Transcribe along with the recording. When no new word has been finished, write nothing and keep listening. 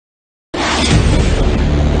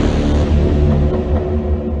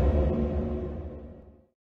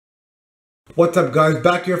What's up, guys?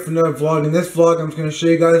 Back here for another vlog. In this vlog, I'm just going to show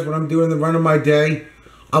you guys what I'm doing the run of my day.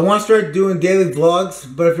 I want to start doing daily vlogs,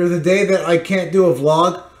 but if there's a day that I can't do a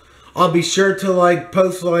vlog, I'll be sure to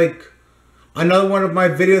post another one of my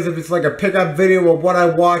videos. If it's like a pickup video or what I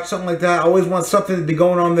watch, something like that. I always want something to be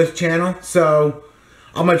going on this channel, so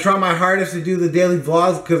I'm going to try my hardest to do the daily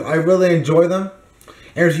vlogs because I really enjoy them. And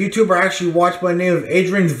there's a YouTuber I actually watch by the name of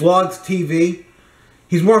Adrian's Vlogs TV.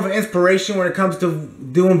 He's more of an inspiration when it comes to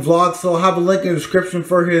doing vlogs, so I'll have a link in the description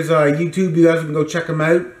for his YouTube. You guys can go check him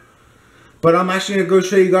out. But I'm actually going to go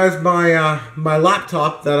show you guys my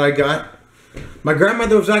laptop that I got. My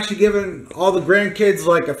grandmother was actually giving all the grandkids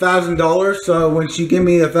like $1,000, so when she gave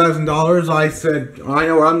me $1,000, I said, I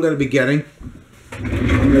know what I'm going to be getting. I'm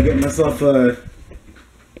going to get myself a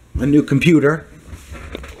new computer.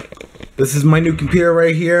 This is my new computer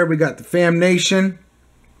right here. We got the Fam Nation.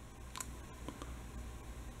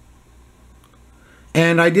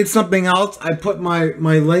 And I did something else. I put my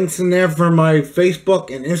links in there for my Facebook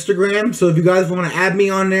and Instagram. So if you guys want to add me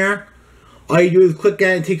on there, all you do is click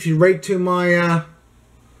that and it takes you right to my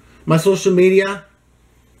my social media.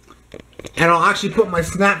 And I'll actually put my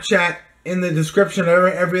Snapchat in the description of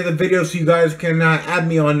every other video so you guys can add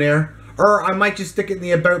me on there. Or I might just stick it in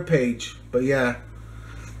the About page. But yeah,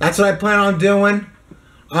 that's what I plan on doing.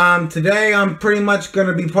 Today I'm pretty much going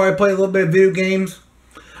to be probably playing a little bit of video games.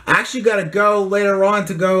 I actually got to go later on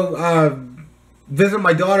to go visit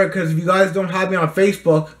my daughter because if you guys don't have me on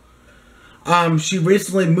Facebook, she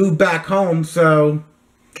recently moved back home, so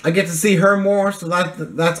I get to see her more, so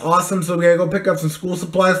that's awesome. So we got to go pick up some school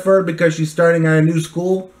supplies for her because she's starting at a new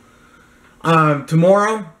school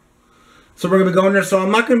tomorrow. So we're going to be going there, so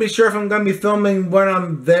I'm not going to be sure if I'm going to be filming when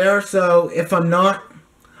I'm there, so if I'm not,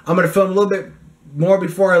 I'm going to film a little bit more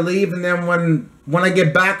before I leave, and then when I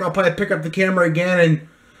get back, I'll probably pick up the camera again and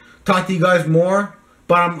talk to you guys more.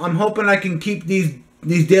 But I'm hoping I can keep these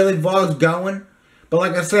daily vlogs going. But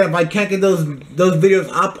like I said, if I can't get those videos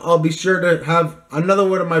up, I'll be sure to have another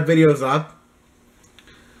one of my videos up.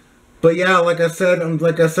 But yeah, like I said, I'm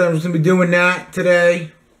just gonna be doing that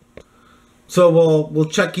today. So we'll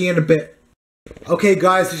check you in a bit. Okay,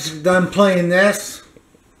 guys, just done playing this,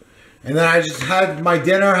 and then I just had my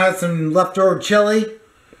dinner. Had some leftover chili.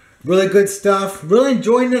 Really good stuff. Really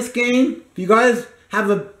enjoying this game. If you guys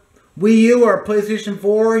have a Wii U or a PlayStation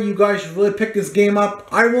 4, you guys should really pick this game up.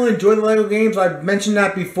 I really enjoy the LEGO games. I've mentioned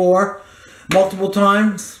that before multiple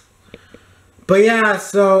times. But yeah,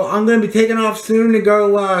 so I'm going to be taking off soon to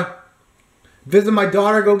go visit my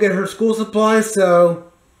daughter, go get her school supplies. So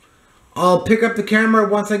I'll pick up the camera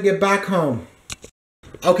once I get back home.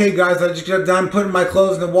 Okay, guys, I just got done putting my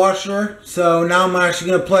clothes in the washer. So now I'm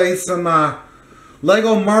actually going to play some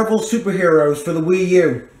LEGO Marvel Superheroes for the Wii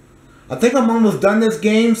U. I think I'm almost done this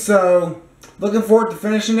game, so looking forward to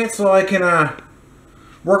finishing it so I can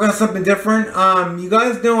work on something different. You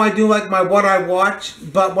guys know I do like my what I watch,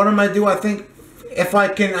 but what I'm going to do, I think if I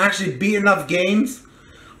can actually beat enough games,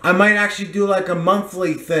 I might actually do like a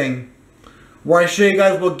monthly thing where I show you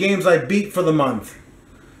guys what games I beat for the month.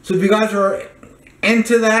 So if you guys are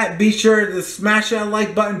into that, be sure to smash that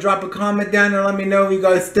like button, drop a comment down there, let me know what you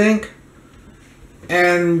guys think,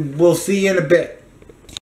 and we'll see you in a bit.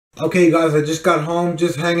 Okay, guys, I just got home,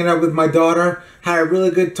 just hanging out with my daughter. Had a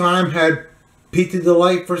really good time. Had Pizza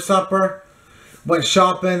Delight for supper. Went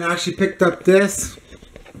shopping. Actually picked up this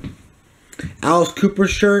Alice Cooper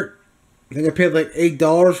shirt. I think I paid like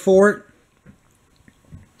 $8 for it.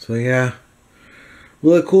 So yeah,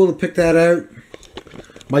 really cool to pick that out.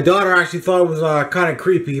 My daughter actually thought it was kind of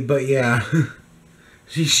creepy, but yeah,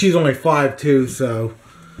 she's only 5 too, so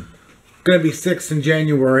gonna be 6 in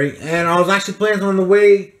January. And I was actually planning on the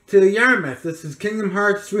way to Yarmouth. This is Kingdom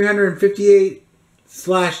Hearts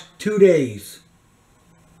 358/2 days.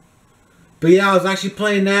 But yeah, I was actually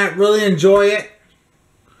playing that. Really enjoy it.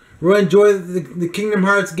 Really enjoy the Kingdom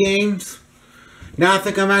Hearts games. Now I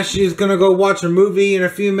think I'm actually just going to go watch a movie in a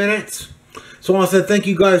few minutes. So I want to say thank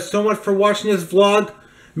you guys so much for watching this vlog.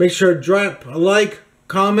 Make sure to drop a like,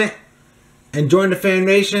 comment, and join the Fam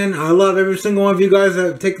Nation. I love every single one of you guys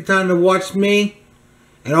that take the time to watch me.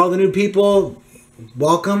 And all the new people,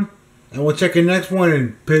 welcome. And we'll check you next one,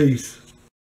 and peace.